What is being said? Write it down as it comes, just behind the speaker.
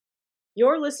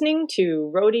You're listening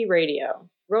to Rhody Radio,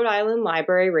 Rhode Island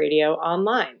Library Radio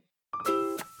Online.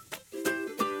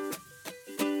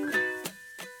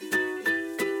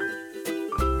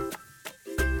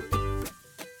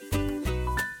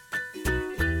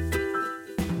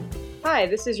 Hi,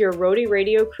 this is your Rhody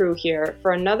Radio crew here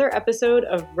for another episode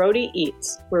of Rhody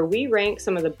Eats, where we rank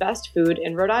some of the best food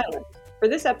in Rhode Island. For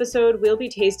this episode, we'll be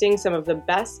tasting some of the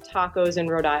best tacos in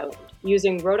Rhode Island,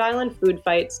 using Rhode Island Food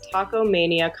Fight's Taco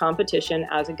Mania competition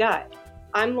as a guide.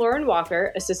 I'm Lauren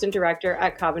Walker, Assistant Director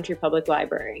at Coventry Public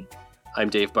Library. I'm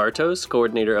Dave Bartos,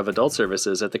 Coordinator of Adult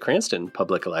Services at the Cranston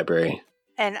Public Library.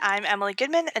 And I'm Emily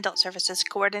Goodman, Adult Services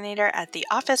Coordinator at the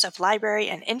Office of Library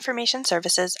and Information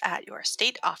Services at your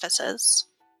state offices.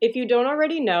 If you don't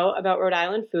already know about Rhode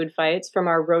Island Food Fights from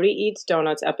our Rhody Eats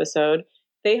Donuts episode,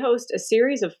 they host a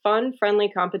series of fun, friendly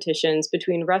competitions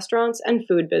between restaurants and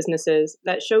food businesses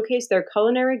that showcase their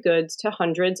culinary goods to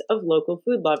hundreds of local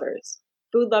food lovers.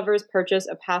 Food lovers purchase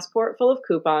a passport full of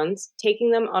coupons,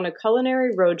 taking them on a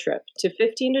culinary road trip to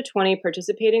 15 to 20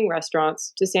 participating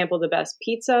restaurants to sample the best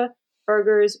pizza,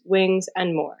 burgers, wings,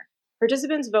 and more.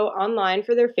 Participants vote online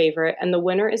for their favorite, and the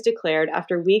winner is declared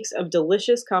after weeks of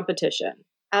delicious competition.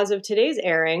 As of today's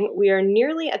airing, we are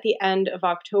nearly at the end of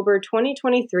October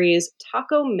 2023's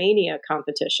Taco Mania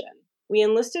competition. We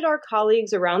enlisted our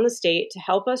colleagues around the state to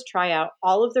help us try out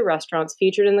all of the restaurants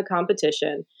featured in the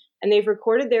competition, and they've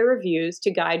recorded their reviews to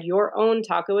guide your own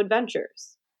taco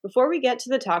adventures. Before we get to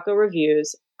the taco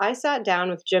reviews, I sat down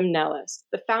with Jim Nellis,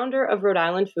 the founder of Rhode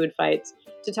Island Food Fights,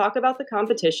 to talk about the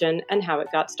competition and how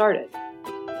it got started.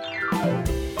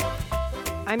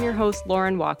 I'm your host,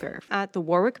 Lauren Walker, at the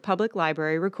Warwick Public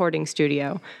Library recording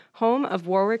studio, home of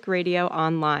Warwick Radio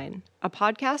Online, a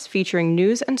podcast featuring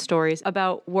news and stories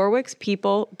about Warwick's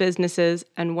people, businesses,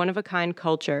 and one-of-a-kind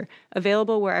culture,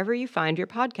 available wherever you find your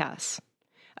podcasts.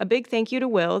 A big thank you to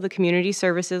Will, the Community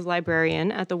Services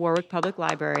Librarian at the Warwick Public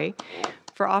Library,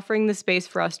 for offering the space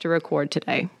for us to record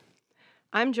today.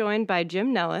 I'm joined by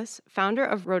Jim Nellis, founder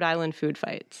of Rhode Island Food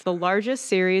Fights, the largest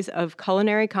series of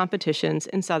culinary competitions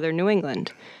in southern New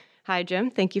England. Hi,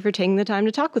 Jim. Thank you for taking the time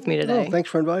to talk with me today. Oh, thanks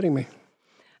for inviting me.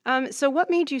 So what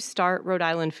made you start Rhode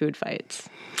Island Food Fights?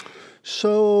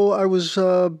 So I was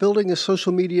building a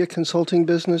social media consulting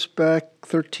business back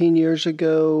 13 years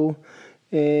ago,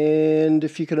 and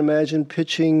if you can imagine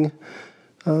pitching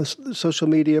social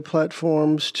media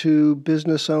platforms to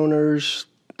business owners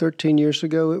 13 years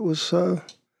ago, it was a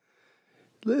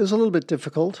little bit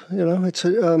difficult. You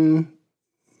know,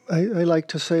 I like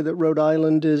to say that Rhode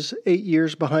Island is 8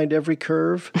 years behind every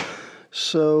curve.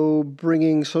 So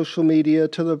bringing social media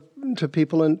to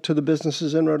people and to the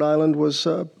businesses in Rhode Island was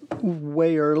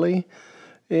way early.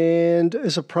 And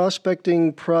as a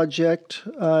prospecting project,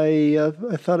 I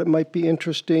thought it might be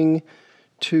interesting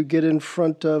to get in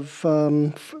front of,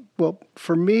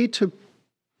 for me to,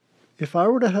 if I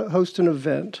were to host an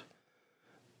event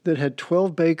that had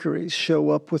 12 bakeries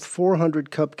show up with 400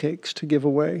 cupcakes to give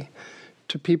away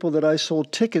to people that I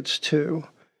sold tickets to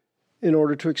in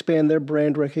order to expand their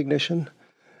brand recognition,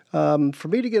 for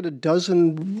me to get a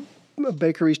dozen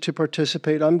bakeries to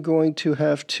participate, I'm going to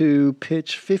have to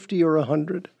pitch 50 or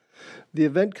 100. The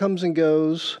event comes and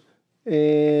goes,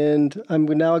 and I'm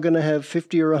now going to have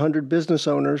 50 or 100 business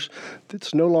owners.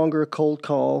 It's no longer a cold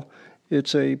call.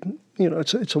 It's a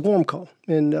warm call,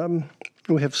 and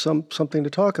we have something to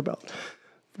talk about.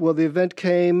 Well, the event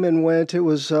came and went. It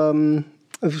was I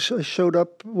showed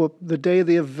up the day of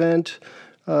the event.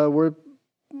 We're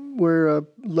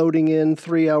loading in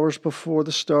 3 hours before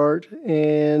the start,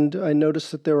 and I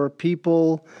noticed that there are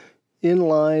people in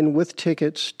line with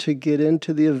tickets to get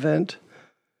into the event.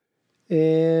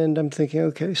 And I'm thinking,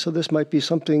 okay, so this might be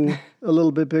something a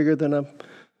little bit bigger than a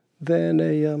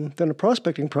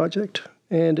prospecting project,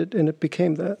 and it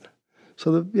became that.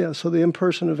 So the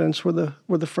in-person events were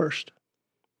the first.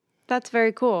 That's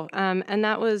very cool. And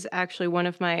that was actually one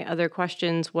of my other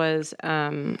questions was,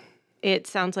 it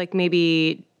sounds like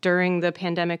maybe during the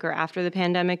pandemic or after the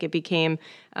pandemic, it became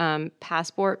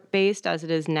passport-based as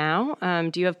it is now.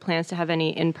 Do you have plans to have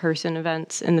any in-person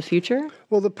events in the future?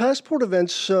 Well, the passport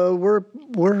events, we're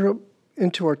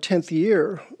into our 10th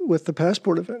year with the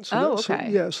passport events. So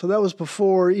okay. So that was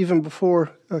even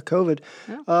before COVID.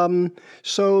 Oh.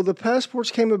 So the passports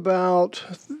came about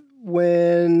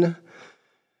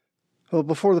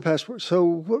before the passport.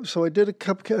 So I did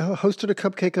hosted a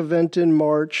cupcake event in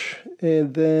March,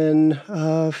 and then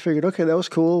figured, okay, that was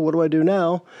cool. What do I do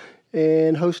now?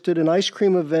 And hosted an ice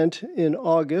cream event in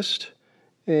August,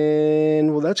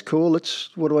 and well, that's cool.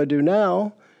 What do I do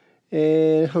now?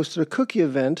 And hosted a cookie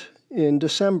event in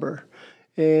December.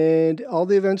 And all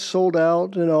the events sold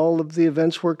out, and all of the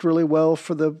events worked really well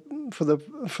for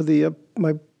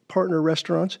my partner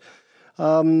restaurants.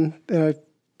 And I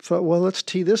thought, well, let's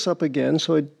tee this up again.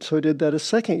 So I did that a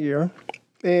second year,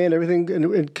 and everything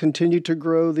and continued to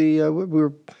grow.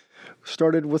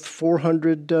 Started with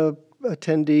 400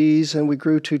 attendees, and we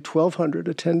grew to 1,200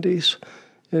 attendees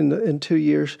in 2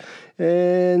 years.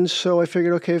 And so I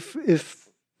figured, okay, if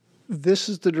this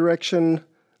is the direction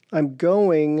I'm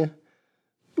going,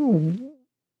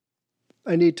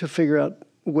 I need to figure out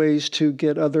ways to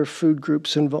get other food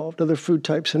groups involved, other food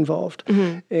types involved.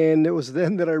 Mm-hmm. And it was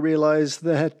then that I realized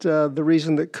that the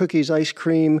reason that cookies, ice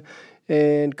cream,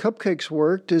 and cupcakes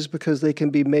worked is because they can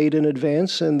be made in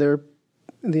advance, and the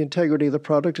integrity of the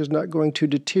product is not going to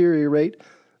deteriorate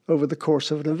over the course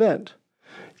of an event.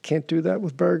 You can't do that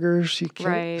with burgers. You can't.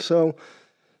 Right.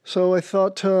 So I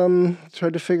thought,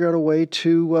 tried to figure out a way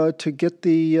to get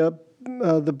the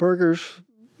burgers.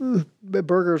 The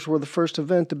burgers were the first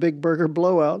event, the big burger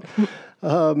blowout,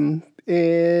 and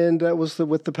that was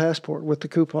with the Passport, with the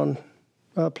coupon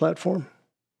platform.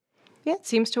 Yeah, it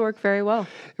seems to work very well.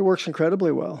 It works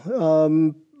incredibly well.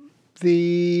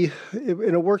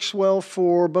 It works well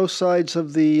for both sides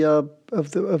of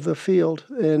the field,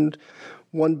 and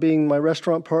one being my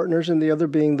restaurant partners, and the other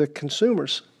being the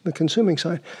consumers, the consuming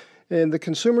side. And the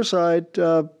consumer side,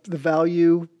 the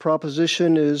value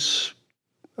proposition is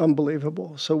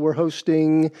unbelievable. So we're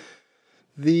hosting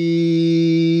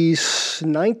the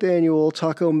 9th annual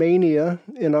Taco Mania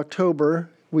in October.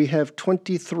 We have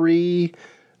 23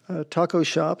 taco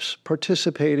shops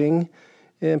participating,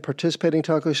 and participating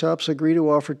taco shops agree to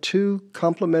offer 2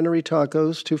 complimentary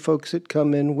tacos to folks that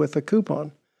come in with a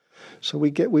coupon. So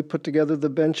we put together the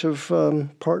bench of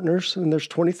partners, and there's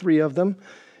 23 of them.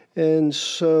 And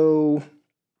so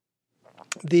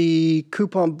the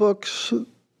coupon books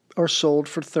are sold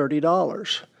for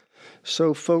 $30.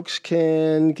 So folks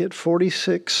can get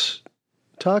 46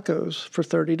 tacos for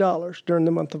 $30 during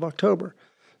the month of October.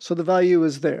 So the value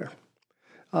is there.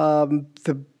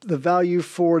 The value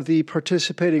for the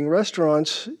participating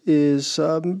restaurants is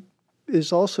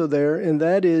also there, and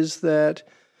that is that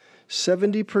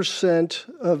 70%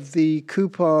 of the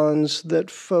coupons that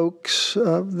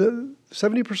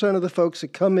 70% of the folks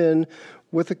that come in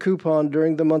with a coupon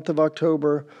during the month of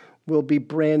October will be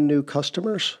brand new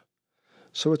customers.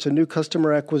 So it's a new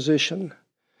customer acquisition.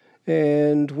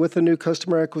 And with a new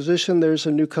customer acquisition, there's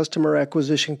a new customer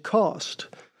acquisition cost,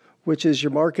 which is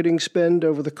your marketing spend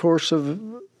over the course of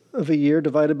a year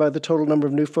divided by the total number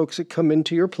of new folks that come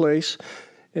into your place.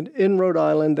 And in Rhode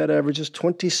Island, that averages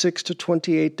 $26 to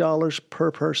 $28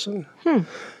 per person.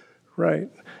 Right.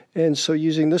 And so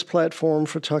using this platform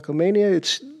for Taco Mania,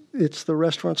 it's the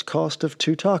restaurant's cost of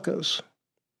 2 tacos.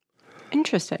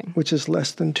 Interesting. Which is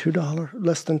less than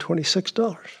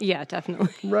 $26. Yeah,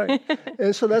 definitely. Right.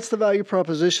 And so that's the value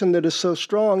proposition that is so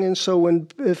strong. And so when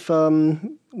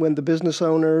the business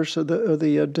owners or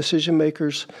the decision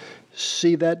makers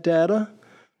see that data,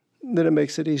 then it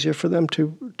makes it easier for them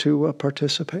to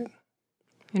participate.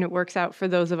 And it works out for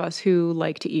those of us who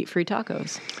like to eat free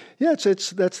tacos. Yeah,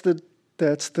 that's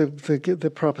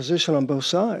the proposition on both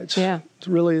sides. Yeah,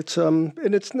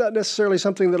 and it's not necessarily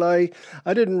something that I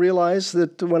didn't realize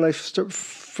that when I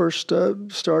first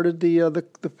started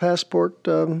the Passport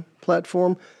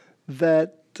platform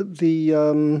that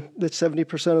that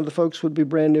 70% of the folks would be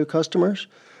brand new customers.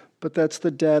 But that's the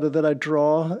data that I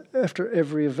draw after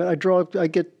every event. I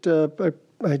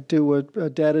do a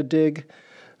data dig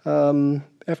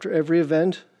after every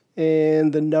event,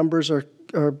 and the numbers are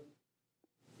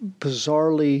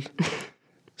bizarrely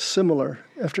similar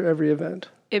after every event.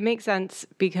 It makes sense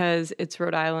because it's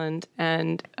Rhode Island,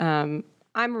 and I'm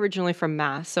originally from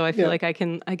Mass, so I feel like I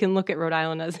can look at Rhode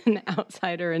Island as an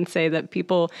outsider and say that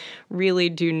people really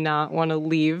do not want to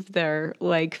leave their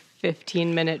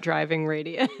 15-minute driving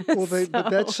radius. Well, but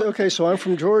that's okay. So I'm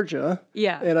from Georgia.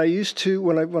 Yeah. And I used to,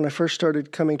 when I first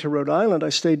started coming to Rhode Island, I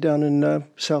stayed down in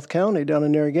South County, down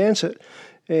in Narragansett.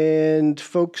 And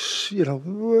folks,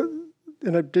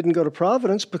 and I didn't go to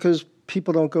Providence because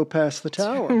people don't go past the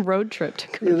tower. Road trip to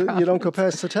Providence. You don't go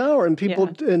past the tower. And people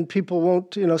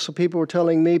won't, so people were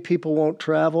telling me people won't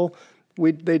travel.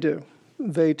 They do.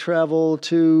 They travel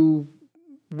to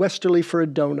Westerly for a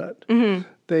donut. Mm-hmm.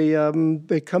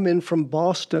 They come in from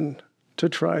Boston to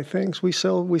try things. We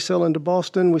sell into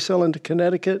Boston. We sell into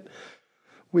Connecticut.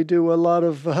 We do a lot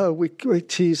of we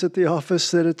tease at the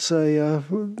office that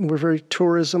we're very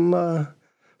tourism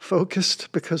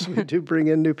focused because we do bring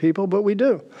in new people, but we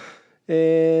do.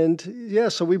 And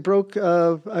so we broke.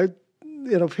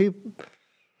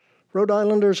 Rhode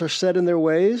Islanders are set in their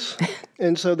ways,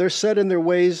 and so they're set in their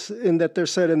ways in that they're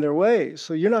set in their ways.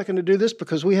 So you're not going to do this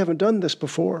because we haven't done this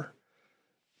before.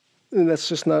 And that's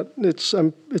just not,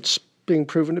 it's being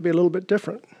proven to be a little bit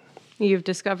different. You've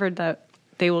discovered that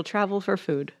they will travel for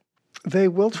food. They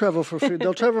will travel for food.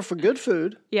 They'll travel for good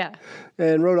food. Yeah.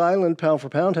 And Rhode Island, pound for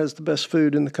pound, has the best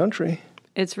food in the country.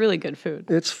 It's really good food.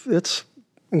 It's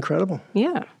incredible.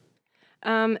 Yeah.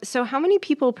 So how many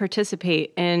people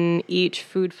participate in each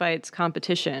Food Fights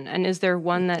competition? And is there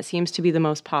one that seems to be the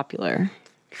most popular?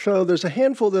 So there's a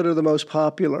handful that are the most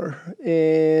popular.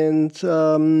 And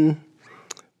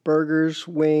burgers,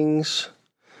 wings.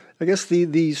 I guess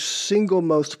the single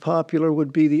most popular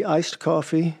would be the iced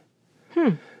coffee.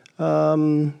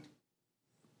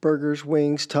 Burgers,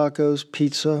 wings, tacos,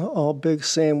 pizza, all big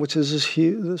sandwiches is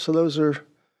huge. So those are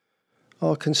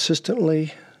all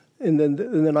consistently. And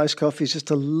then iced coffee is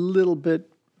just a little bit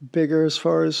bigger as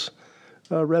far as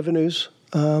revenues.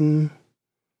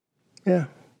 Yeah.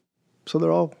 So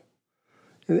they're all,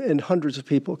 and hundreds of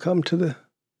people come to the.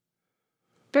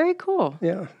 Very cool.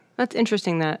 Yeah. That's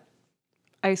interesting that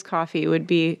iced coffee would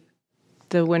be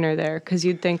the winner there, because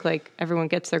you'd think like everyone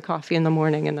gets their coffee in the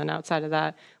morning, and then outside of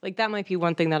that, like that might be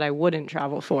one thing that I wouldn't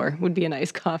travel for, would be an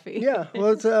iced coffee. Yeah,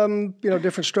 well, it's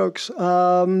different strokes.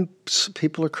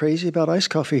 People are crazy about iced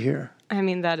coffee here. I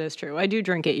mean, that is true. I do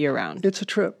drink it year round. It's a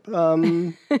trip,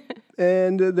 and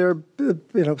there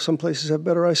are some places have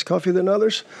better iced coffee than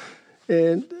others,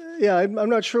 and yeah, I'm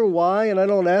not sure why, and I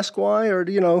don't ask why, or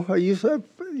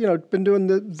I've been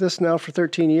doing this now for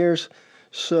 13 years,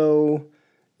 so.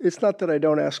 It's not that I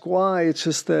don't ask why. It's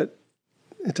just that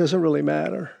it doesn't really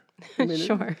matter. I mean,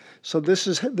 Sure. So this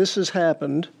has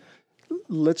happened.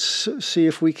 Let's see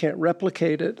if we can't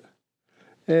replicate it,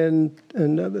 and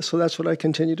so that's what I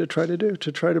continue to try to do,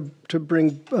 to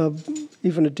bring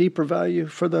even a deeper value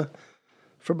for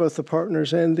both the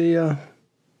partners and the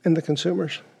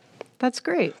consumers. That's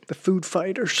great. The food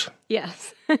fighters.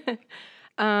 Yes.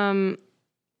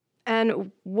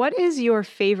 And what is your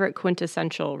favorite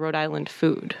quintessential Rhode Island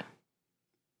food?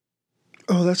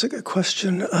 Oh, that's a good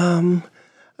question. I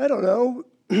don't know.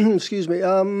 Excuse me.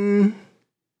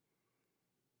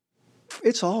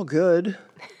 It's all good.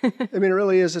 I mean, it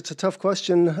really is. It's a tough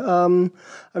question. I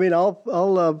mean, I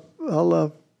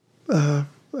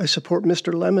support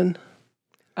Mr. Lemon.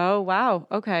 Oh, wow.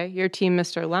 Okay. You're Team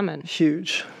Mr. Lemon.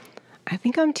 Huge. I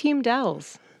think I'm Team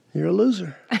Dells. You're a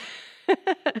loser.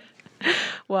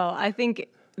 Well, I think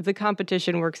the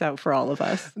competition works out for all of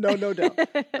us. No doubt.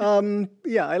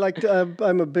 Yeah,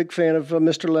 I'm a big fan of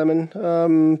Mr.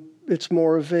 Lemon. It's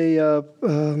more of a,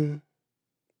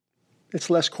 it's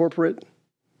less corporate,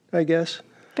 I guess.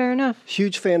 Fair enough.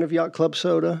 Huge fan of Yacht Club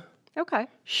soda. Okay.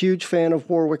 Huge fan of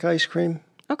Warwick ice cream.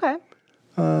 Okay.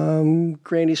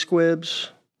 Granny Squibs,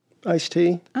 iced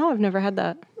tea. Oh, I've never had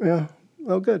that. Yeah.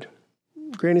 Oh, good.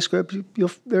 Granny Squibs.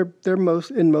 They're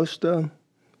most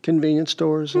convenience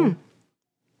stores.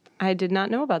 I did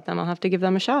not know about them. I'll have to give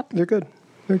them a shot. They're good.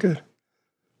 They're good.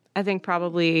 I think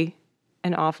probably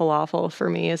an awful for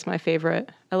me is my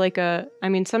favorite. I like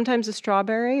sometimes a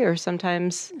strawberry, or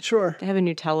sometimes sure. They have a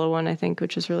Nutella one, I think,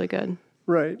 which is really good.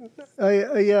 Right.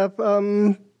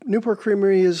 Newport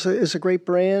Creamery is a great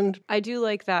brand. I do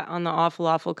like that on the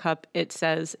awful cup. It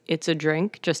says it's a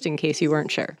drink, just in case you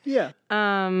weren't sure. Yeah.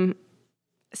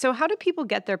 So how do people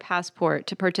get their passport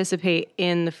to participate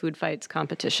in the Food Fights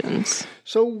competitions?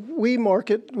 So we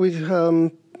market. We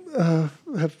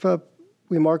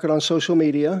we market on social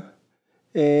media,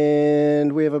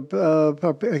 and we have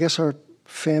I guess our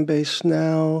fan base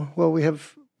now. Well, we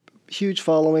have huge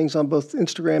followings on both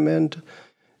Instagram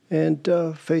and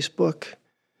Facebook.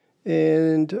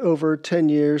 And over 10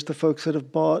 years, the folks that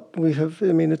have bought,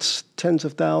 it's tens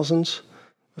of thousands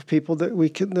of people that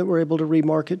we're able to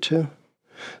remarket to.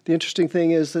 The interesting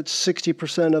thing is that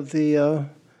 60%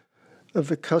 of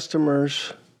the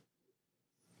customers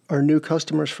are new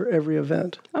customers for every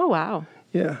event. Oh, wow.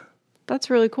 Yeah. That's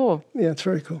really cool. Yeah, it's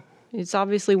very cool. It's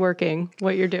obviously working,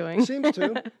 what you're doing. It seems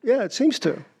to. Yeah, it seems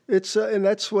to. It's and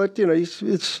that's what,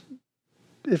 it's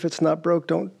if it's not broke,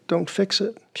 don't fix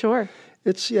it. Sure.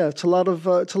 It's a lot of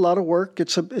work.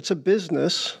 It's a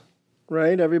business,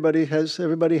 right? Everybody has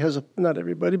not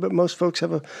everybody, but most folks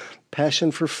have a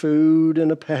passion for food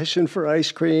and a passion for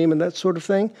ice cream and that sort of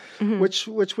thing, which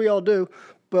we all do.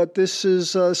 But this is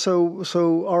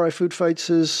so RI Food Fights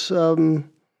is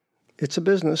it's a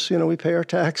business. We pay our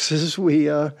taxes. We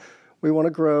want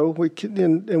to grow. We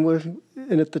can,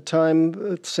 and at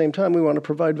the same time we want to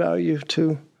provide value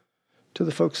to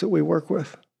the folks that we work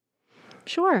with.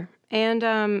 Sure.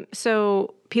 And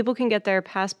so people can get their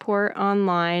passport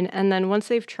online, and then once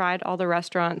they've tried all the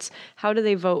restaurants, how do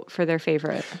they vote for their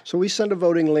favorite? So we send a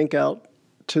voting link out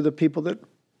to the people that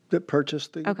purchase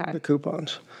the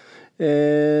coupons,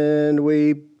 and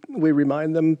we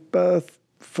remind them 4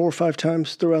 or 5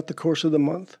 times throughout the course of the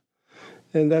month,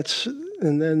 and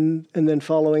then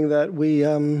following that we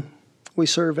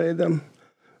survey them.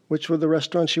 Which were the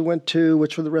restaurants you went to?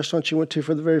 Which were the restaurants you went to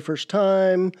for the very first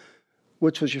time?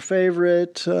 Which was your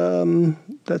favorite?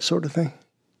 That sort of thing.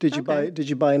 Did you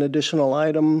buy an additional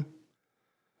item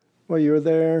while you were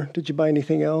there? Did you buy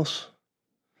anything else?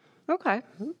 Okay.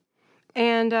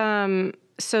 And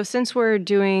so since we're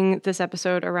doing this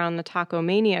episode around the Taco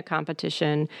Mania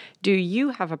competition, do you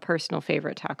have a personal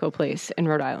favorite taco place in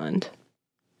Rhode Island?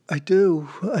 I do,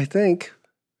 I think.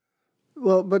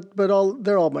 Well, but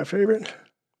they're all my favorite.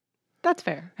 That's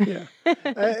fair. Yeah.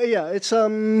 Yeah, it's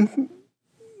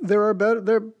there are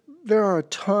a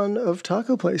ton of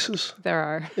taco places. There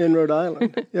are. In Rhode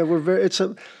Island. Yeah,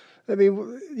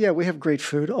 we have great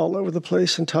food all over the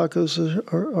place, and tacos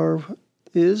are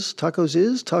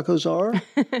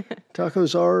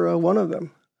one of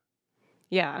them.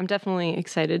 Yeah, I'm definitely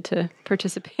excited to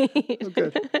participate. Oh,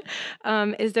 good.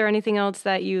 Is there anything else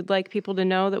that you'd like people to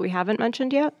know that we haven't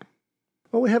mentioned yet?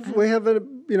 Well,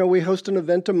 we host an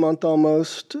event a month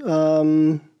almost,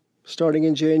 starting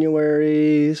in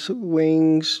January.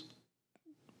 Wings,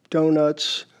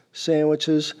 donuts,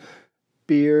 sandwiches,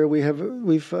 beer. We've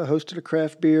hosted a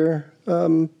craft beer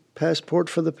passport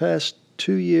for the past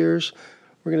 2 years.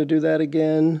 We're going to do that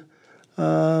again.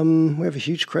 We have a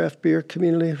huge craft beer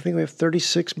community. I think we have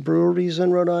 36 breweries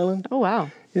in Rhode Island. Oh,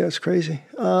 wow. Yeah, it's crazy.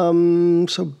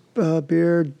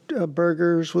 Beer,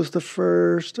 burgers was the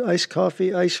first, iced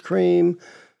coffee, ice cream,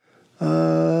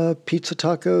 pizza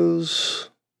tacos.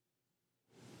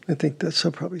 I think that's, I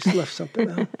probably left something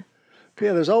out. But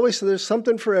yeah, there's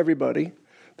something for everybody.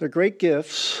 They're great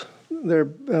gifts. They're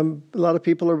a lot of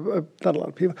people are not a lot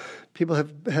of people. People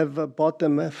have bought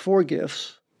them for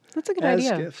gifts. That's a good as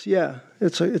idea. Gifts. Yeah,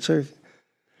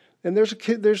 and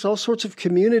there's all sorts of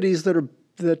communities that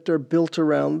are built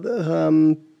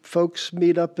around. Folks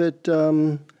meet up at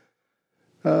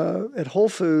Whole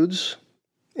Foods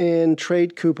and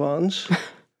trade coupons.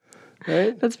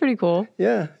 Right? That's pretty cool.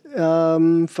 Yeah.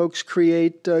 Folks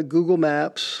create Google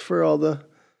Maps for the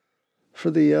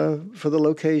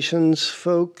locations.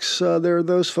 Folks, there are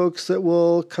those folks that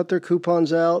will cut their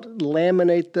coupons out,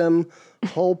 laminate them,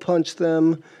 hole punch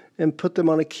them, and put them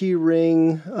on a key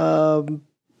ring,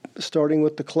 starting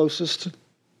with the closest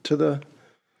to the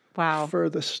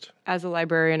furthest. As a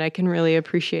librarian, I can really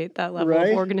appreciate that level of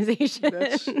organization.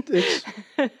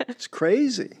 It's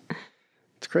crazy.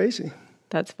 It's crazy.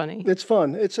 That's funny. It's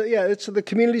fun. The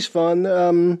community's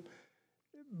fun.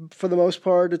 For the most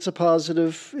part, it's a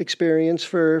positive experience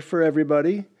for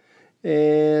everybody.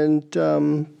 And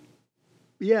so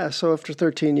after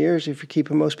 13 years, if you're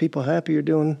keeping most people happy, you're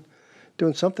doing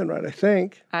something right, I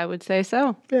think. I would say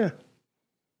so. Yeah.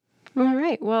 All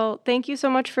right. Well, thank you so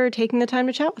much for taking the time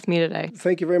to chat with me today.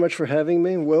 Thank you very much for having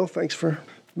me. Will, thanks for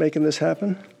making this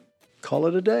happen. Call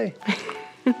it a day.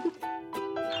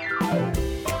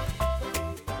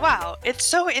 Wow, it's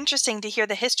so interesting to hear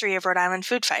the history of Rhode Island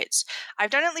food fights. I've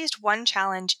done at least one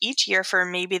challenge each year for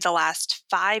maybe the last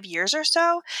 5 years or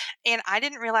so, and I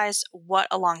didn't realize what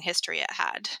a long history it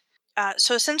had.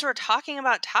 So since we're talking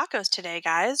about tacos today,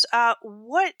 guys,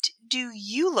 what do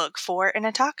you look for in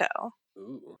a taco?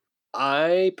 Ooh.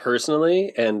 I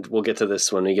personally, and we'll get to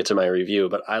this when we get to my review,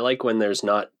 but I like when there's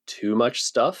not too much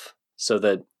stuff so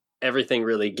that everything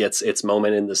really gets its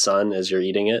moment in the sun as you're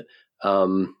eating it.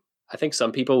 I think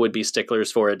some people would be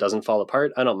sticklers for it doesn't fall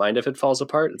apart. I don't mind if it falls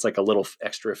apart. It's like a little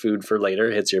extra food for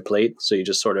later, hits your plate. So you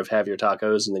just sort of have your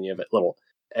tacos and then you have a little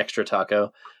extra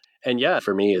taco. And yeah,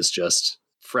 for me, it's just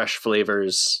fresh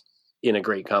flavors in a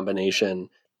great combination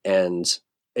and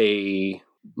a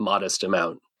modest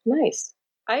amount. Nice.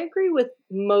 I agree with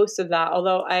most of that,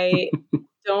 although I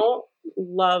don't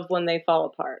love when they fall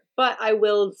apart, but I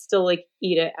will still eat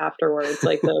it afterwards,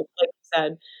 like you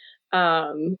said.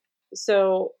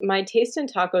 So my taste in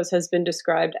tacos has been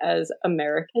described as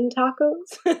American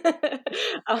tacos, like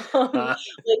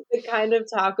the kind of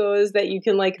tacos that you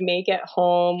can make at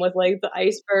home with the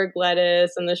iceberg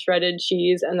lettuce and the shredded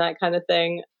cheese and that kind of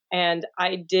thing. And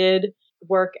I did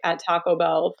work at Taco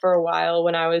Bell for a while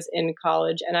when I was in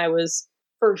college, and I was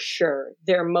for sure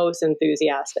their most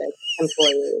enthusiastic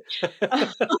employee.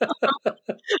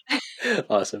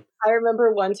 Awesome. I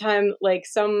remember one time,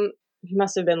 he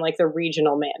must have been the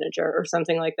regional manager or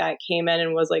something like that, came in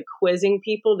and was quizzing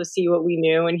people to see what we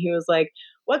knew. And he was like,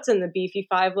 what's in the beefy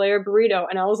 5-layer burrito?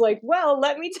 And I was like, well,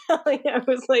 let me tell you. I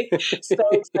was like so excited.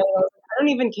 I was like, I don't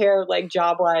even care like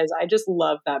job wise. I just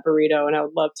love that burrito and I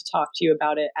would love to talk to you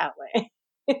about it at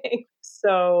length.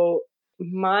 So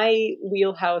my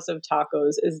wheelhouse of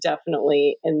tacos is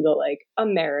definitely in the like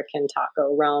American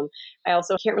taco realm. I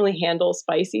also can't really handle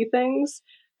spicy things.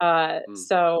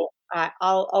 So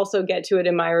I'll also get to it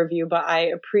in my review, but I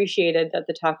appreciated that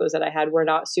the tacos that I had were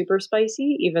not super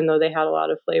spicy, even though they had a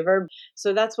lot of flavor.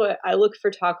 So that's what I look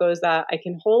for, tacos that I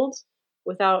can hold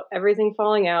without everything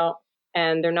falling out,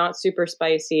 and they're not super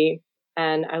spicy.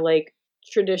 And I like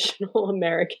traditional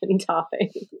American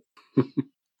toppings.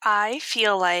 I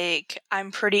feel like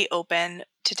I'm pretty open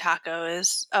to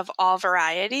tacos of all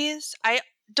varieties. I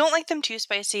don't like them too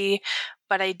spicy,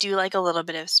 but I do like a little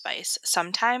bit of spice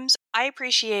sometimes. I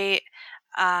appreciate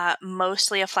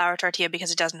mostly a flour tortilla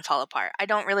because it doesn't fall apart. I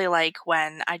don't really like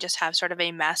when I just have sort of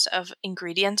a mess of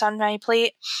ingredients on my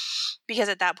plate, because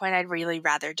at that point I'd really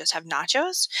rather just have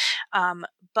nachos.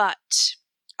 But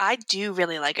I do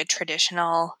really like a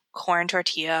traditional corn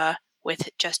tortilla with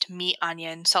just meat,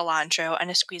 onion, cilantro, and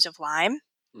a squeeze of lime.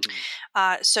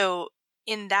 So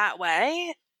in that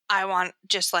way, I want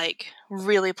just like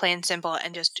really plain simple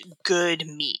and just good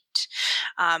meat.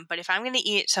 But if I'm going to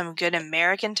eat some good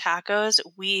American tacos,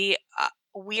 we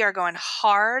are going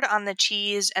hard on the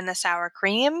cheese and the sour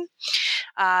cream,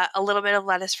 a little bit of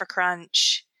lettuce for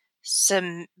crunch,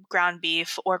 some ground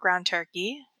beef or ground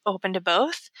turkey, open to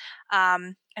both.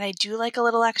 And I do like a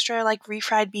little extra like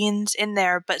refried beans in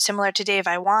there, but similar to Dave,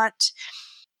 I want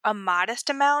a modest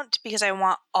amount because I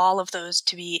want all of those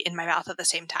to be in my mouth at the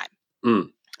same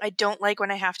time. I don't like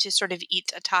when I have to sort of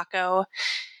eat a taco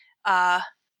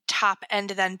top and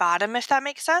then bottom, if that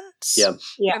makes sense. Yeah.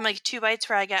 And like 2 bites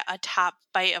where I get a top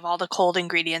bite of all the cold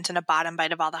ingredients and a bottom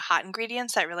bite of all the hot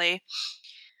ingredients, that really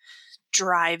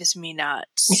drives me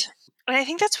nuts. And I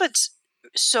think that's what's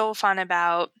so fun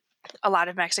about a lot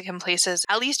of Mexican places,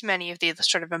 at least many of the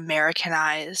sort of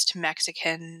Americanized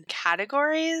Mexican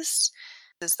categories,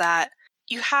 is that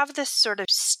you have this sort of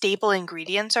staple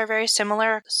ingredients are very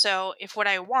similar. So if what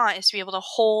I want is to be able to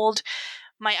hold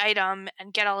my item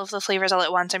and get all of the flavors all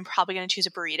at once, I'm probably going to choose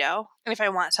a burrito. And if I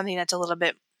want something that's a little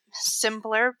bit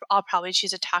simpler, I'll probably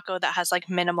choose a taco that has like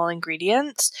minimal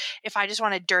ingredients. If I just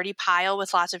want a dirty pile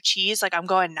with lots of cheese, like I'm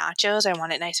going nachos, I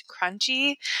want it nice and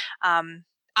crunchy.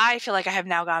 I feel like I have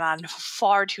now gone on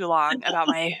far too long about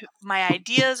my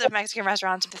ideas of Mexican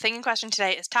restaurants. The thing in question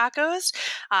today is tacos.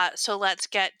 So let's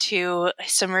get to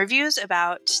some reviews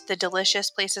about the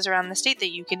delicious places around the state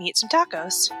that you can eat some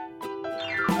tacos.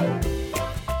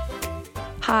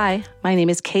 Hi, my name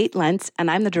is Kate Lentz, and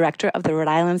I'm the director of the Rhode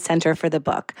Island Center for the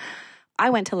Book. I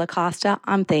went to La Costa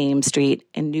on Thames Street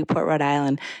in Newport, Rhode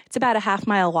Island. It's about a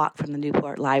half-mile walk from the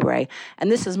Newport Library,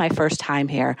 and this is my first time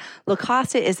here. La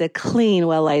Costa is a clean,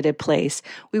 well-lighted place.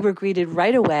 We were greeted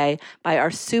right away by our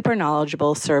super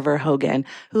knowledgeable server, Hogan,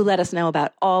 who let us know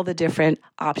about all the different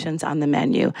options on the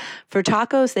menu. For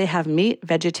tacos, they have meat,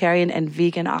 vegetarian, and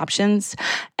vegan options,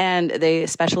 and they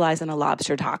specialize in a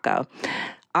lobster taco.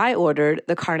 I ordered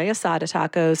the carne asada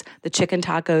tacos, the chicken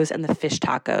tacos, and the fish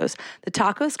tacos. The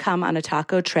tacos come on a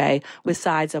taco tray with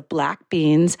sides of black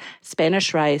beans,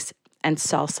 Spanish rice, and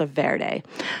salsa verde.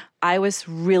 I was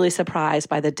really surprised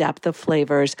by the depth of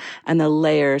flavors and the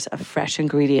layers of fresh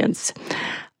ingredients.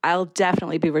 I'll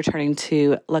definitely be returning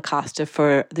to La Costa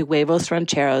for the huevos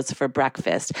rancheros for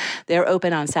breakfast. They're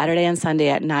open on Saturday and Sunday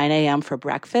at 9 a.m. for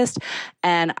breakfast,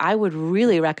 and I would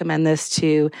really recommend this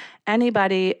to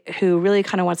anybody who really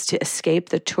kind of wants to escape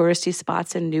the touristy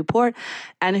spots in Newport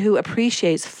and who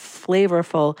appreciates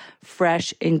flavorful,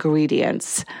 fresh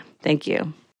ingredients. Thank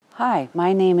you. Hi,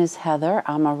 my name is Heather.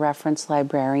 I'm a reference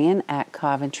librarian at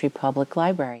Coventry Public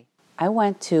Library. I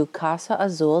went to Casa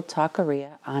Azul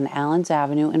Taqueria on Allens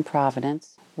Avenue in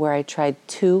Providence, where I tried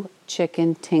 2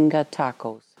 chicken tinga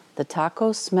tacos. The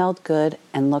tacos smelled good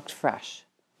and looked fresh,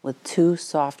 with 2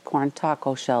 soft corn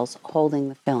taco shells holding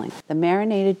the filling. The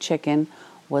marinated chicken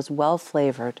was well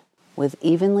flavored, with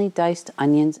evenly diced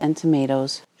onions and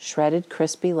tomatoes, shredded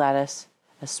crispy lettuce,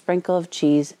 a sprinkle of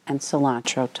cheese, and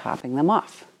cilantro topping them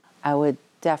off. I would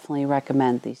definitely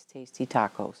recommend these tasty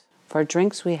tacos. For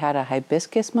drinks, we had a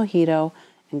hibiscus mojito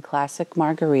and classic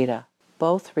margarita,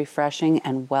 both refreshing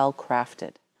and well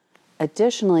crafted.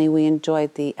 Additionally, we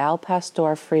enjoyed the Al Pastor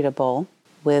Frita Bowl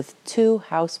with 2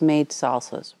 house-made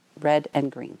salsas, red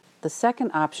and green. The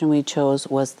second option we chose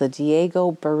was the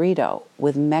Diego Burrito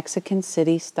with Mexican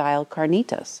City-style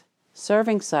carnitas.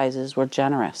 Serving sizes were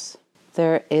generous.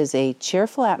 There is a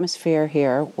cheerful atmosphere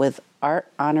here with art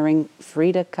honoring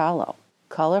Frida Kahlo.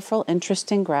 Colorful,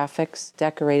 interesting graphics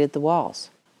decorated the walls.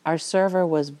 Our server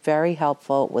was very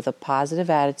helpful with a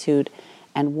positive attitude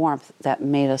and warmth that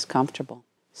made us comfortable.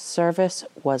 Service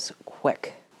was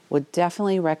quick. Would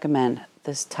definitely recommend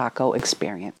this taco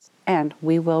experience. And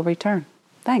we will return.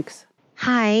 Thanks.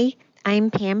 Hi,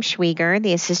 I'm Pam Schwieger,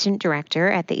 the Assistant Director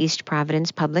at the East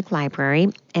Providence Public Library,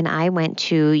 and I went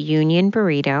to Union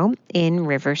Burrito in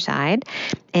Riverside,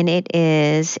 and it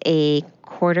is a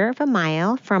quarter of a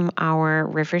mile from our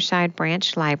Riverside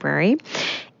Branch Library.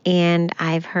 And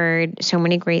I've heard so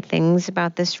many great things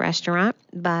about this restaurant,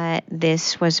 but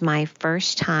this was my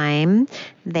first time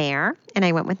there, and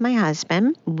I went with my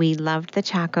husband. We loved the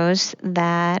tacos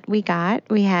that we got.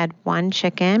 We had one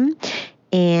chicken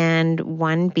and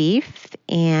one beef,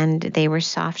 and they were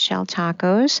soft shell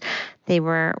tacos. They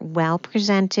were well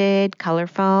presented,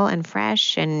 colorful, and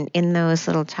fresh, and in those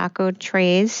little taco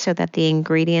trays so that the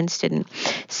ingredients didn't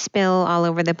spill all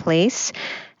over the place.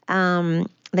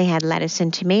 They had lettuce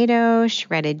and tomato,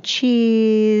 shredded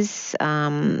cheese.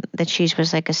 The cheese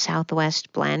was like a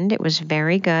Southwest blend. It was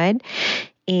very good.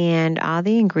 And all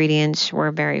the ingredients were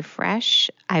very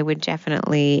fresh. I would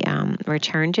definitely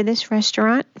return to this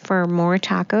restaurant for more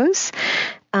tacos.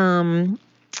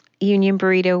 Union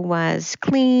Burrito was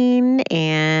clean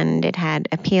and it had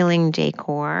appealing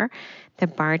decor. The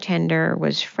bartender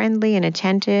was friendly and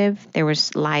attentive. There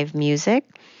was live music.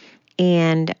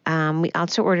 And we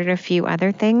also ordered a few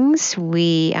other things.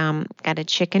 We got a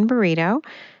chicken burrito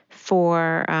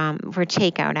for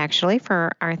takeout, actually,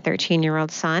 for our 13-year-old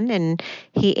son, and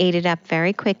he ate it up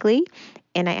very quickly.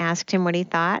 And I asked him what he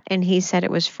thought, and he said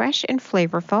it was fresh and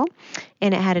flavorful,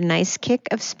 and it had a nice kick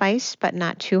of spice, but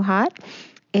not too hot.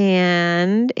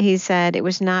 And he said it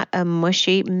was not a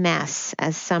mushy mess,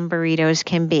 as some burritos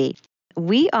can be.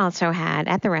 We also had,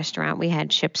 at the restaurant, we had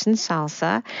chips and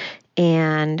salsa,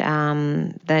 and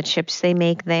the chips they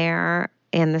make there,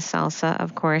 and the salsa,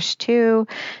 of course, too.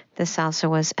 The salsa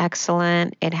was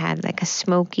excellent. It had like a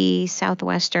smoky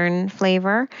Southwestern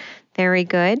flavor. Very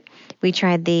good. We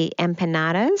tried the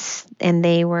empanadas, and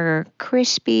they were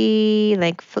crispy,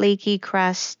 like flaky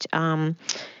crust,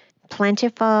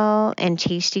 plentiful and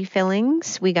tasty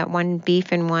fillings. We got one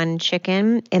beef and one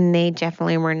chicken, and they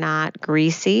definitely were not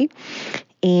greasy.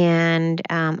 And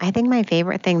I think my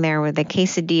favorite thing there were the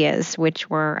quesadillas, which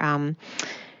were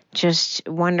just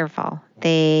wonderful.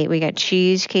 We got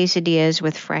cheese quesadillas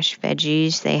with fresh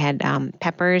veggies. They had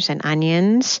peppers and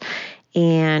onions,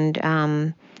 and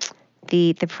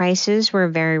the prices were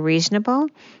very reasonable.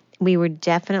 We would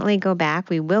definitely go back.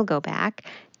 We will go back.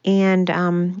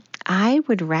 And I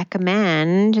would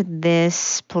recommend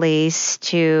this place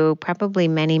to probably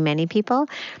many, many people,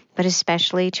 but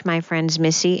especially to my friends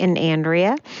Missy and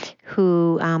Andrea,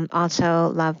 who also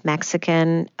love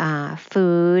Mexican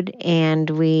food, and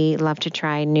we love to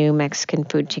try new Mexican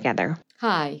food together.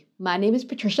 Hi, my name is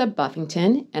Patricia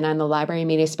Buffington, and I'm the Library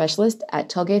Media Specialist at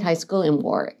Tollgate High School in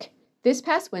Warwick. This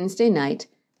past Wednesday night,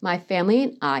 my family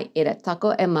and I ate at Taco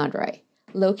El Madre,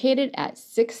 located at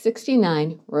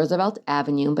 669 Roosevelt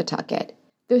Avenue in Pawtucket.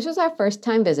 This was our first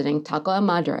time visiting Taco El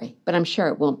Madre, but I'm sure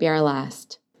it won't be our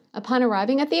last. Upon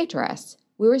arriving at the address,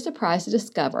 we were surprised to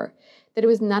discover that it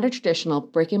was not a traditional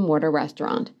brick-and-mortar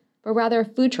restaurant, but rather a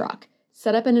food truck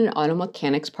set up in an auto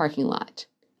mechanics parking lot.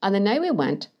 On the night we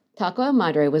went, Taco El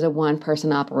Madre was a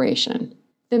one-person operation.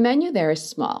 The menu there is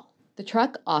small. The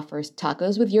truck offers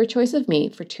tacos with your choice of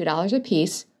meat for $2 a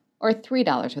piece or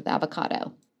 $3 with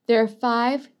avocado. There are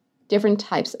 5 different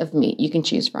types of meat you can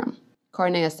choose from: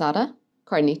 carne asada,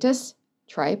 carnitas,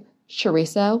 tripe,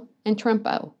 chorizo, and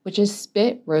trompo, which is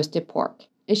spit roasted pork.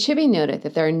 It should be noted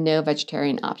that there are no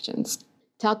vegetarian options.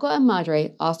 Taco El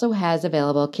Madre also has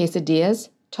available quesadillas,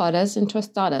 tortas, and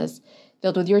tostadas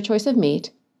filled with your choice of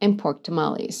meat and pork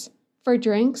tamales. For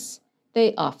drinks,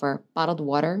 they offer bottled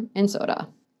water and soda.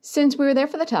 Since we were there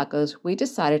for the tacos, we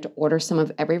decided to order some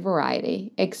of every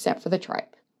variety except for the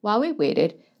tripe. While we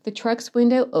waited, the truck's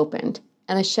window opened,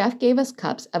 and the chef gave us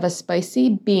cups of a spicy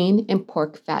bean and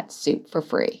pork fat soup for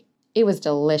free. It was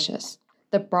delicious.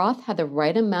 The broth had the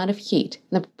right amount of heat,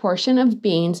 and the proportion of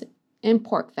beans and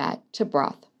pork fat to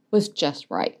broth was just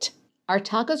right. Our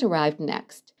tacos arrived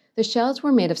next. The shells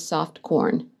were made of soft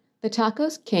corn. The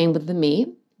tacos came with the meat,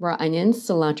 raw onions,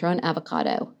 cilantro, and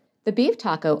avocado. The beef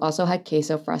taco also had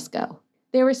queso fresco.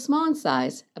 They were small in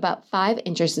size, about 5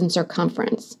 inches in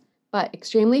circumference, but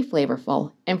extremely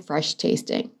flavorful and fresh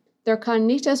tasting. Their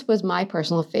carnitas was my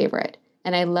personal favorite,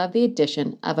 and I love the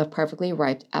addition of a perfectly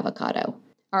ripe avocado.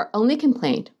 Our only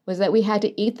complaint was that we had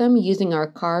to eat them using our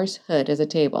car's hood as a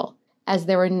table, as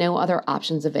there were no other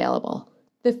options available.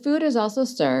 The food is also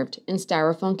served in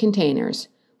styrofoam containers,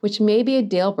 which may be a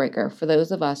deal breaker for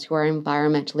those of us who are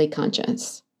environmentally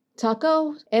conscious.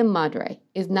 Taco El Madre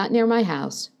is not near my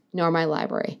house nor my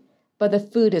library, but the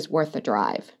food is worth the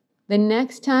drive. The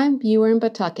next time you are in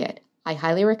Pawtucket, I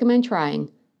highly recommend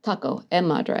trying Taco El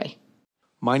Madre.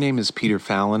 My name is Peter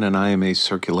Fallon, and I am a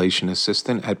circulation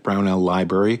assistant at Brownell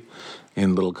Library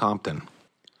in Little Compton.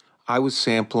 I was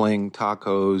sampling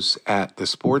tacos at the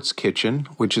Sports Kitchen,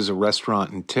 which is a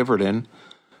restaurant in Tiverton.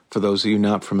 For those of you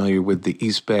not familiar with the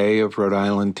East Bay of Rhode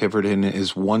Island, Tiverton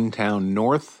is one town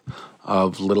north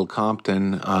of Little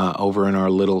Compton, over in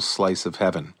our little slice of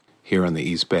heaven here on the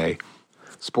East Bay.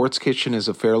 Sports Kitchen is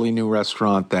a fairly new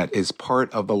restaurant that is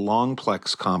part of the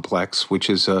Longplex complex, which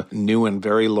is a new and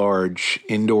very large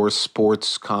indoor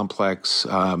sports complex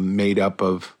made up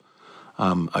of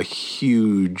a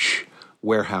huge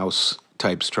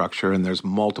warehouse-type structure, and there's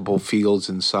multiple fields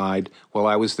inside. While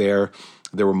I was there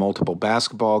were multiple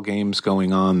basketball games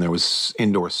going on. There was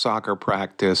indoor soccer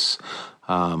practice.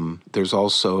 There's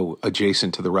also,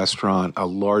 adjacent to the restaurant, a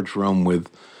large room with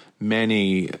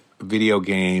many video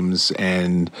games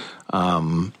and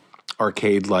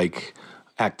arcade-like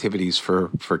activities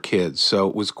for kids. So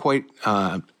it was quite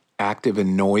active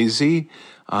and noisy,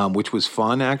 which was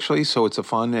fun, actually. So it's a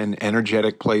fun and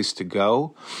energetic place to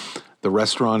go. The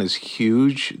restaurant is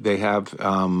huge. They have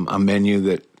a menu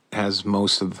that has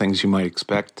most of the things you might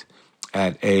expect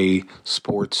at a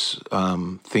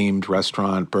sports-themed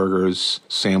restaurant: burgers,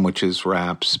 sandwiches,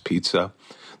 wraps, pizza.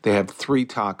 They have 3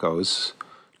 tacos: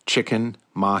 chicken,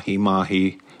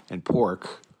 mahi-mahi, and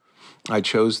pork. I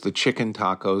chose the chicken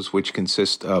tacos, which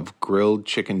consist of grilled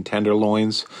chicken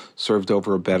tenderloins served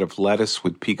over a bed of lettuce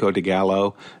with pico de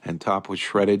gallo and topped with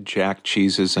shredded jack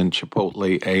cheeses and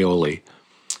chipotle aioli.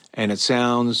 And it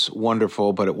sounds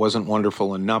wonderful, but it wasn't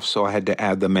wonderful enough, so I had to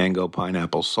add the mango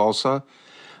pineapple salsa.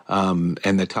 And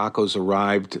the tacos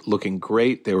arrived looking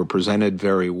great. They were presented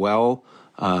very well.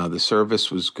 The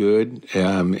service was good.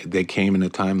 They came in a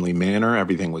timely manner.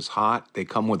 Everything was hot. They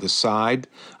come with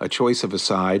a choice of a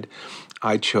side.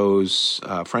 I chose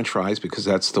French fries because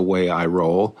that's the way I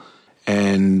roll.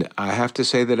 And I have to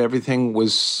say that everything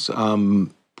was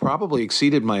probably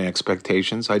exceeded my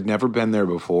expectations. I'd never been there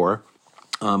before,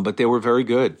 but they were very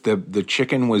good. The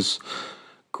chicken was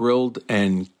grilled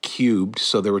and cubed,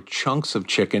 so there were chunks of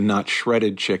chicken, not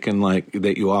shredded chicken like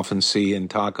that you often see in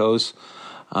tacos.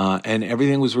 And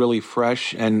everything was really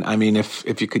fresh. And I mean,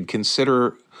 if you could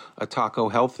consider a taco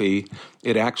healthy,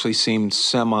 it actually seemed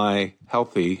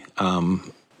semi-healthy,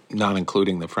 not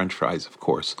including the French fries, of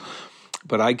course.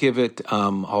 But I give it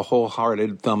a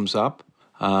wholehearted thumbs up.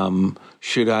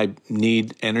 Should I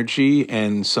need energy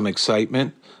and some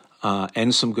excitement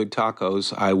and some good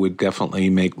tacos, I would definitely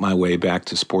make my way back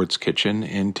to Sports Kitchen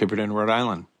in Tiverton, Rhode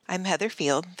Island. I'm Heather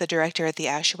Field, the director at the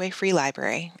Ashaway Free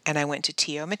Library, and I went to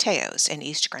Tio Mateo's in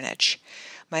East Greenwich.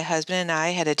 My husband and I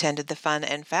had attended the fun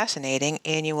and fascinating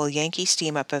annual Yankee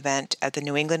Steam Up event at the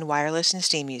New England Wireless and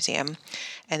Steam Museum,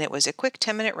 and it was a quick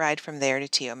 10-minute ride from there to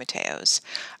Tio Mateo's.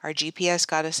 Our GPS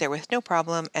got us there with no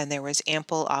problem, and there was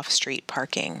ample off-street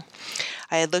parking.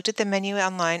 I had looked at the menu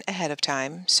online ahead of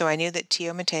time, so I knew that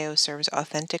Tio Mateo serves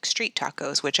authentic street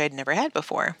tacos, which I'd never had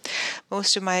before.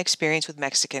 Most of my experience with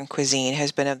Mexican cuisine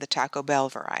has been of the Taco Bell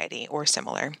variety, or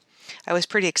similar. I was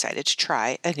pretty excited to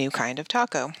try a new kind of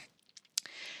taco.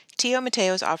 Tio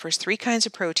Mateo's offers 3 kinds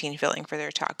of protein filling for their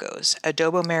tacos: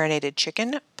 adobo marinated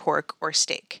chicken, pork, or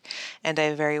steak, and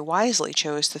I very wisely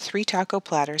chose the 3 taco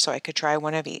platters so I could try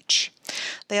one of each.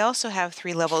 They also have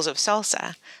 3 levels of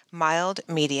salsa: mild,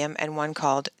 medium, and one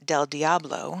called Del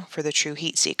Diablo for the true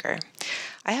heat seeker.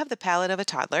 I have the palate of a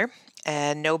toddler,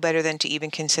 and no better than to even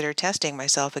consider testing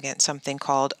myself against something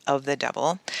called Of the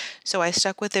Devil, so I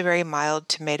stuck with the very mild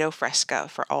tomato fresca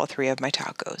for all 3 of my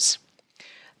tacos.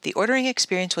 The ordering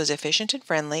experience was efficient and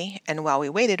friendly, and while we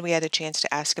waited, we had a chance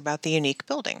to ask about the unique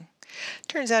building.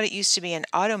 Turns out it used to be an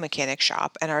auto mechanic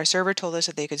shop, and our server told us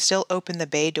that they could still open the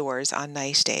bay doors on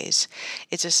nice days.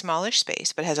 It's a smallish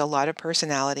space, but has a lot of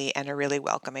personality and a really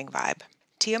welcoming vibe.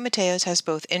 Tio Mateo's has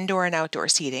both indoor and outdoor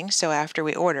seating, so after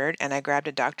we ordered, and I grabbed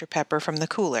a Dr. Pepper from the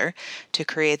cooler to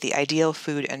create the ideal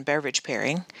food and beverage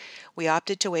pairing, we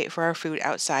opted to wait for our food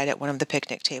outside at one of the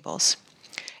picnic tables.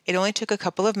 It only took a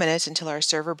couple of minutes until our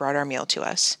server brought our meal to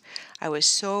us. I was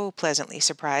so pleasantly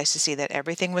surprised to see that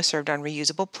everything was served on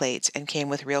reusable plates and came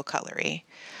with real cutlery.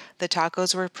 The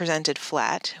tacos were presented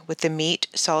flat, with the meat,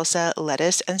 salsa,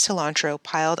 lettuce, and cilantro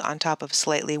piled on top of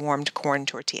slightly warmed corn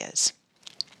tortillas.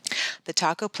 The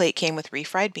taco plate came with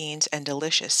refried beans and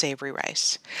delicious savory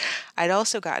rice. I'd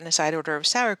also gotten a side order of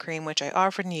sour cream, which I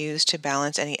often use to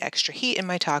balance any extra heat in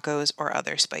my tacos or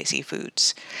other spicy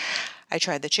foods. I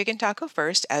tried the chicken taco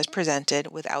first, as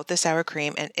presented, without the sour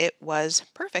cream, and it was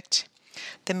perfect.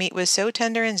 The meat was so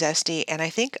tender and zesty, and I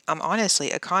think I'm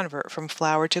honestly a convert from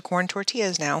flour to corn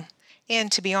tortillas now.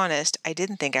 And to be honest, I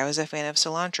didn't think I was a fan of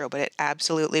cilantro, but it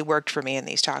absolutely worked for me in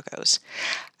these tacos.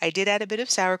 I did add a bit of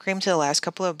sour cream to the last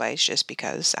couple of bites just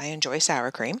because I enjoy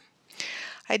sour cream.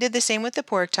 I did the same with the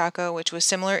pork taco, which was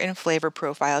similar in flavor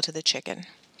profile to the chicken.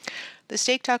 The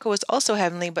steak taco was also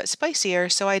heavenly but spicier,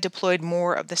 so I deployed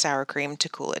more of the sour cream to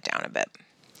cool it down a bit.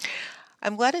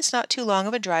 I'm glad it's not too long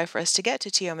of a drive for us to get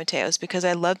to Tio Mateo's because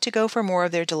I love to go for more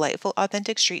of their delightful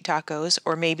authentic street tacos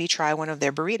or maybe try one of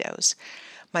their burritos.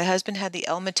 My husband had the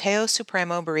El Mateo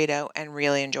Supremo burrito and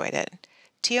really enjoyed it.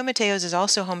 Tio Mateo's is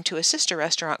also home to a sister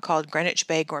restaurant called Greenwich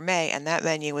Bay Gourmet, and that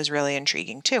menu was really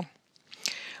intriguing too.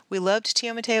 We loved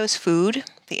Tio Mateo's food,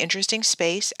 the interesting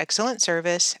space, excellent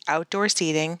service, outdoor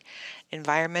seating,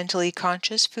 environmentally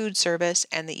conscious food service,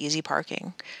 and the easy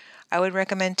parking. I would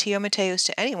recommend Tio Mateo's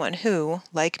to anyone who,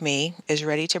 like me, is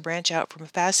ready to branch out from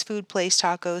fast food place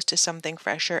tacos to something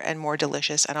fresher and more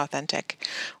delicious and authentic.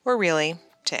 Or really,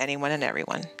 to anyone and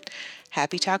everyone.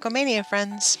 Happy Taco Mania,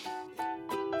 friends!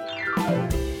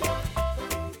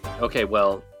 Okay,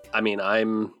 well, I mean,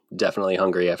 I'm definitely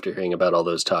hungry after hearing about all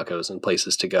those tacos and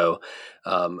places to go.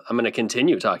 I'm going to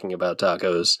continue talking about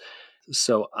tacos.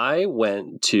 So I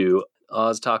went to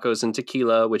Oz Tacos and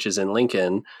Tequila, which is in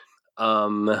Lincoln.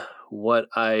 What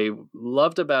I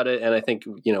loved about it, and I think,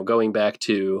 going back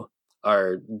to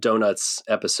our donuts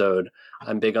episode,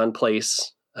 I'm big on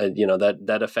place.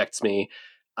 That affects me.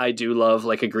 I do love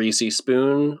like a greasy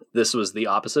spoon. This was the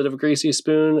opposite of a greasy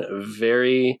spoon.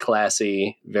 Very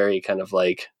classy, very kind of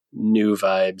like new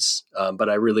vibes, but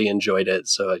I really enjoyed it.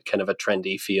 So it kind of a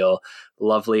trendy feel,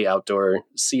 lovely outdoor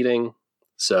seating.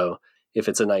 So if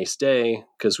it's a nice day,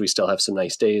 because we still have some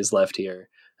nice days left here,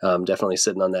 definitely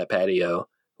sitting on that patio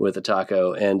with a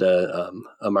taco and a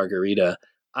margarita.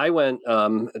 I went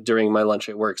during my lunch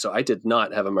at work, so I did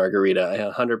not have a margarita.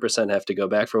 I 100% have to go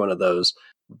back for one of those.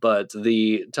 But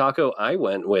the taco I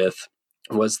went with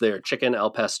was their chicken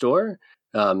al pastor.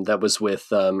 That was with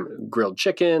grilled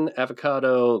chicken,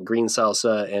 avocado, green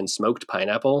salsa, and smoked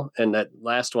pineapple. And that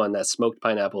last one, that smoked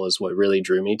pineapple, is what really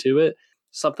drew me to it.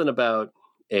 Something about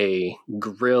a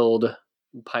grilled,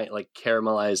 like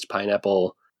caramelized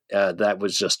pineapple that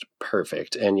was just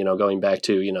perfect. And, going back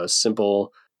to,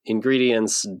 simple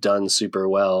ingredients done super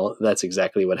well, that's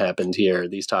exactly what happened here.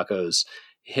 These tacos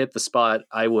hit the spot.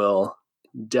 I will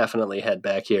definitely head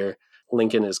back here.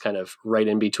 Lincoln is kind of right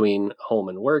in between home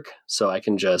and work, so I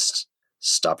can just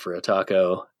stop for a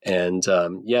taco and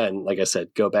and like I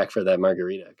said, go back for that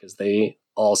margarita because they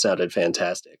all sounded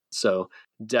fantastic. So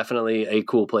definitely a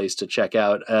cool place to check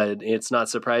out. It's not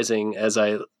surprising as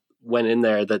I went in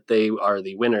there that they are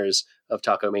the winners of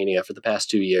Taco Mania for the past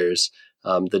 2 years,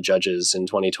 the judges in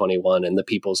 2021 and the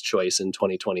People's Choice in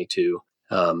 2022.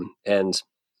 And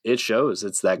it shows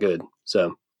it's that good.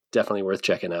 So definitely worth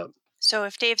checking out. So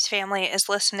if Dave's family is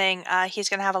listening, he's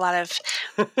going to have a lot of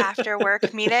after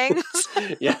work meetings.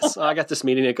 Yes, I got this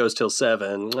meeting. It goes till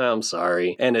 7. I'm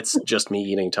sorry. And it's just me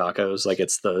eating tacos. Like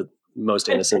it's the most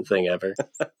innocent thing ever.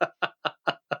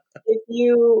 If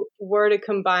you were to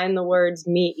combine the words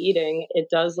meat eating, it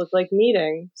does look like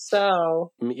meeting.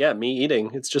 So yeah, me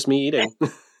eating. It's just me eating.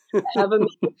 Have a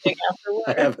meeting after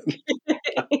work.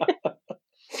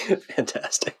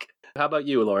 Fantastic. How about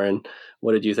you, Lauren?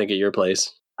 What did you think of your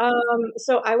place?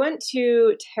 So I went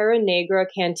to Terra Negra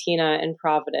Cantina in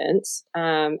Providence,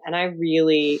 and I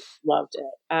really loved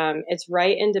it. It's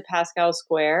right into Pascal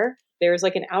Square. There's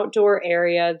like an outdoor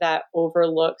area that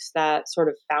overlooks that sort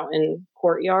of fountain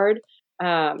courtyard.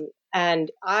 And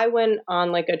I went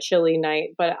on like a chilly night,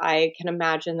 but I can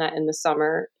imagine that in the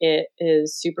summer it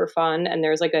is super fun. And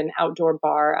there's like an outdoor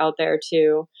bar out there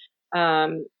too.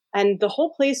 And the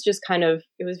whole place just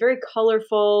it was very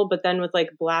colorful, but then with like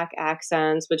black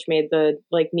accents, which made the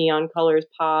like neon colors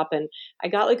pop. And I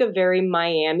got like a very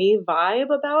Miami vibe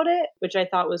about it, which I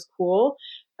thought was cool.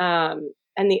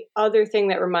 And the other thing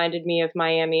that reminded me of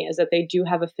Miami is that they do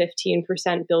have a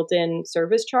 15% built-in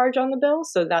service charge on the bill.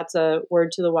 So that's a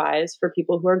word to the wise for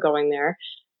people who are going there.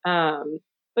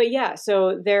 But yeah,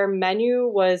 so their menu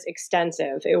was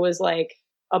extensive. It was like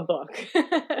a book.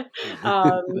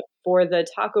 For the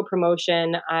taco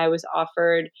promotion, I was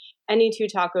offered any 2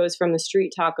 tacos from the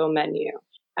street taco menu.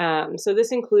 So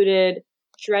this included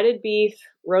shredded beef,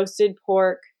 roasted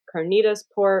pork, carnitas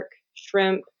pork,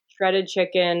 shrimp, shredded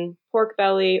chicken, pork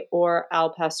belly, or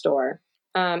al pastor.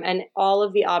 And all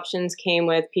of the options came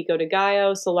with pico de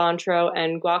gallo, cilantro,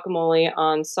 and guacamole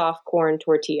on soft corn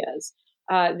tortillas.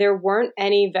 There weren't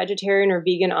any vegetarian or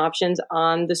vegan options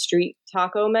on the street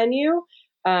taco menu,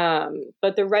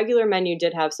 but the regular menu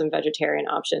did have some vegetarian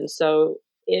options. So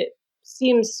it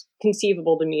seems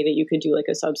conceivable to me that you could do like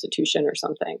a substitution or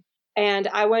something. And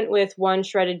I went with one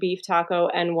shredded beef taco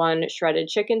and one shredded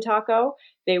chicken taco.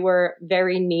 They were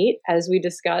very neat, as we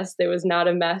discussed. There was not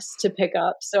a mess to pick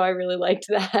up, so I really liked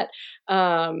that.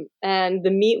 And the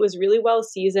meat was really well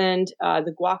seasoned.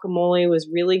 The guacamole was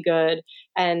really good,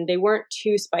 and they weren't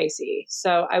too spicy.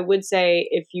 So I would say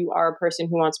if you are a person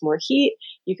who wants more heat,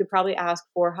 you could probably ask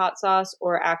for hot sauce,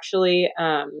 or actually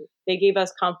they gave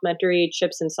us complimentary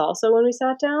chips and salsa when we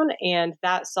sat down, and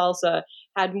that salsa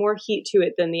had more heat to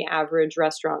it than the average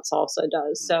restaurant salsa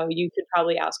does. So you could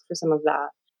probably ask for some of that.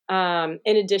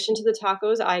 In addition to the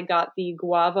tacos, I got the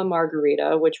guava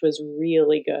margarita, which was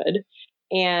really good.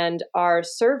 And our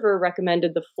server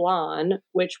recommended the flan,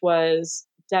 which was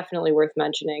definitely worth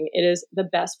mentioning. It is the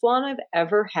best flan I've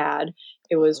ever had.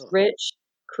 It was rich,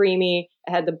 creamy.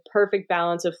 It had the perfect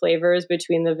balance of flavors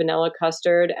between the vanilla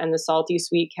custard and the salty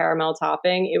sweet caramel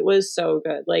topping. It was so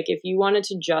good. Like, if you wanted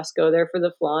to just go there for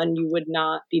the flan, you would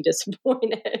not be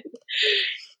disappointed.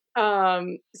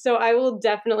 So I will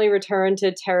definitely return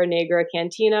to Terra Negra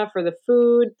Cantina for the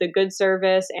food, the good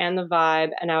service, and the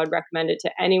vibe, and I would recommend it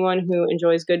to anyone who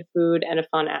enjoys good food and a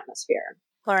fun atmosphere.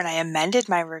 Lauren, I amended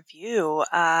my review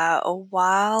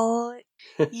while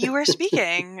you were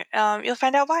speaking. You'll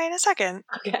find out why in a second.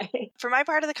 Okay. For my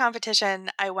part of the competition,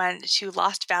 I went to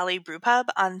Lost Valley Brew Pub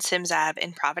on Sims Ave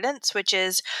in Providence, which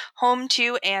is home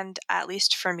to, and at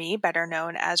least for me, better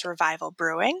known as Revival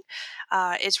Brewing.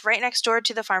 It's right next door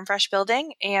to the Farm Fresh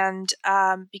building, and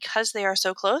because they are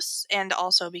so close, and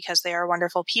also because they are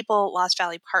wonderful people, Lost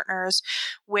Valley partners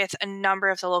with a number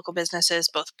of the local businesses,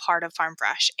 both part of Farm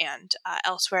Fresh and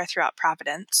elsewhere throughout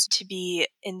Providence, to be,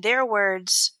 in their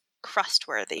words,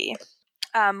 crustworthy.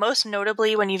 Most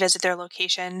notably, when you visit their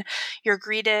location, you're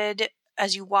greeted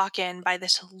as you walk in by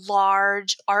this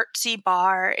large artsy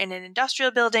bar in an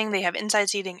industrial building. They have inside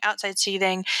seating, outside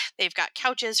seating. They've got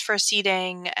couches for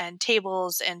seating and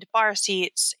tables and bar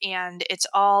seats, and it's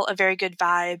all a very good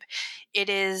vibe. It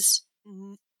is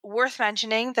worth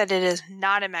mentioning that it is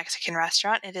not a Mexican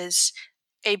restaurant. It is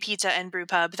a pizza and brew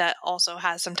pub that also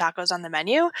has some tacos on the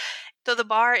menu. Though the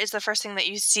bar is the first thing that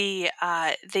you see,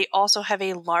 they also have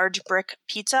a large brick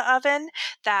pizza oven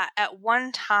that at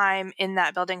one time in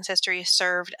that building's history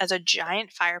served as a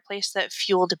giant fireplace that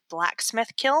fueled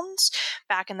blacksmith kilns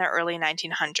back in the early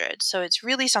 1900s. So it's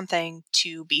really something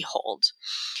to behold.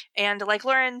 And like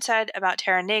Lauren said about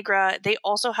Terra Negra, they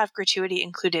also have gratuity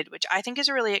included, which I think is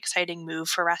a really exciting move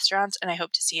for restaurants, and I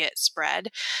hope to see it spread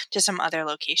to some other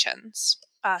locations.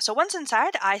 So once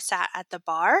inside, I sat at the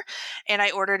bar and I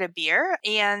ordered a beer,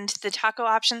 and the taco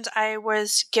options I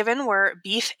was given were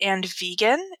beef and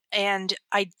vegan. And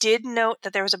I did note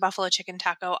that there was a buffalo chicken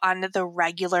taco on the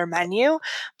regular menu,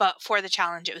 but for the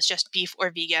challenge, it was just beef or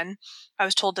vegan. I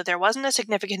was told that there wasn't a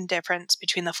significant difference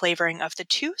between the flavoring of the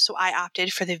two, so I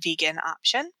opted for the vegan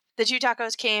option. The two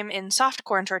tacos came in soft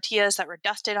corn tortillas that were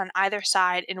dusted on either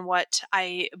side in what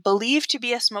I believe to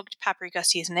be a smoked paprika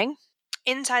seasoning.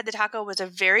 Inside the taco was a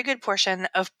very good portion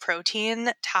of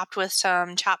protein, topped with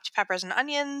some chopped peppers and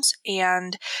onions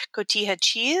and cotija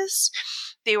cheese.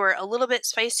 They were a little bit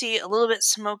spicy, a little bit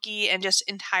smoky, and just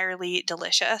entirely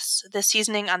delicious. The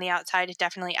seasoning on the outside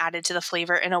definitely added to the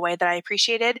flavor in a way that I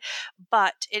appreciated,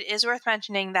 but it is worth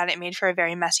mentioning that it made for a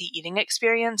very messy eating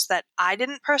experience that I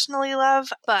didn't personally love,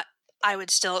 but I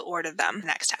would still order them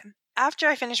next time. After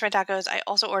I finished my tacos, I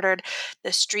also ordered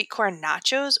the street corn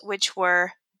nachos, which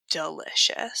were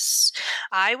delicious.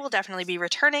 I will definitely be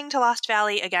returning to Lost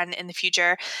Valley again in the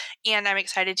future, and I'm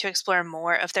excited to explore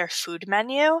more of their food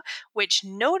menu, which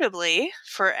notably,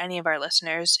 for any of our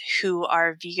listeners who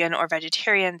are vegan or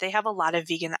vegetarian, they have a lot of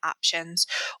vegan options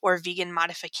or vegan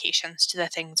modifications to the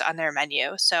things on their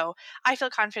menu. So I feel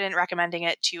confident recommending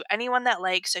it to anyone that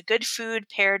likes a good food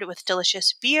paired with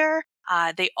delicious beer.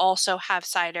 They also have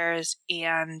ciders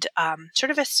and sort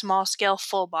of a small scale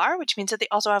full bar, which means that they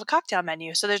also have a cocktail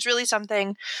menu. So there's really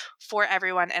something for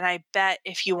everyone. And I bet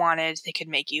if you wanted, they could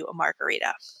make you a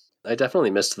margarita. I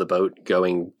definitely missed the boat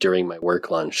going during my work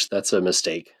lunch. That's a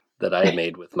mistake that I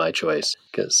made with my choice.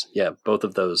 Because, yeah, both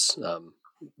of those,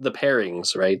 the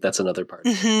pairings, right? That's another part.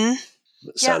 Mm-hmm.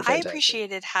 Yeah, Fantastic. I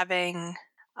appreciated having...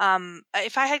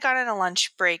 if I had gotten a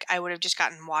lunch break, I would have just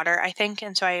gotten water, I think.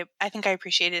 And so I think I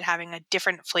appreciated having a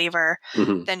different flavor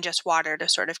than just water to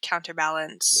sort of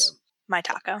counterbalance my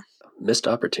taco. Missed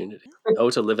opportunity. Oh,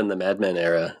 to live in the Mad Men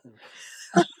era.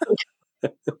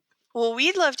 Well,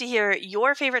 we'd love to hear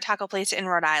your favorite taco place in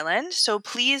Rhode Island. So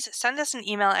please send us an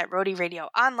email at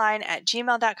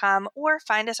rhodyradioonline@gmail.com or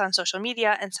find us on social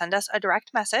media and send us a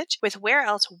direct message with where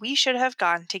else we should have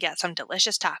gone to get some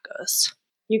delicious tacos.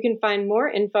 You can find more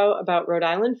info about Rhode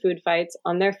Island Food Fights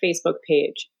on their Facebook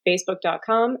page,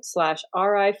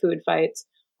 facebook.com/RIFoodfights,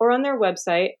 or on their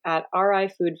website at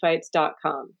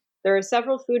rifoodfights.com. There are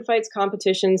several food fights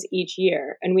competitions each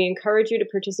year, and we encourage you to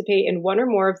participate in one or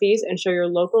more of these and show your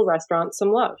local restaurant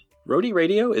some love. Rhody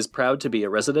Radio is proud to be a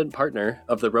resident partner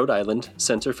of the Rhode Island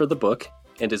Center for the Book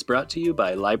and is brought to you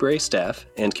by library staff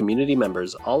and community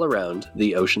members all around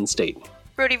the Ocean State.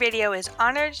 Rhody Radio is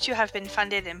honored to have been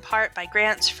funded in part by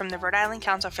grants from the Rhode Island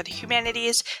Council for the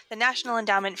Humanities, the National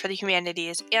Endowment for the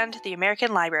Humanities, and the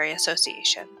American Library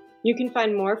Association. You can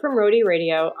find more from Rhody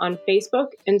Radio on Facebook,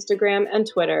 Instagram, and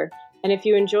Twitter. And if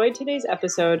you enjoyed today's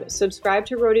episode, subscribe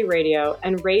to Rhody Radio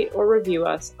and rate or review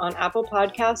us on Apple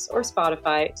Podcasts or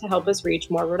Spotify to help us reach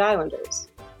more Rhode Islanders.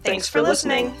 Thanks for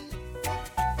listening.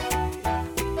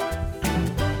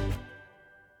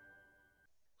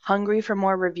 Hungry for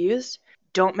more reviews?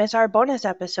 Don't miss our bonus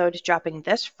episode dropping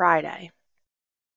this Friday.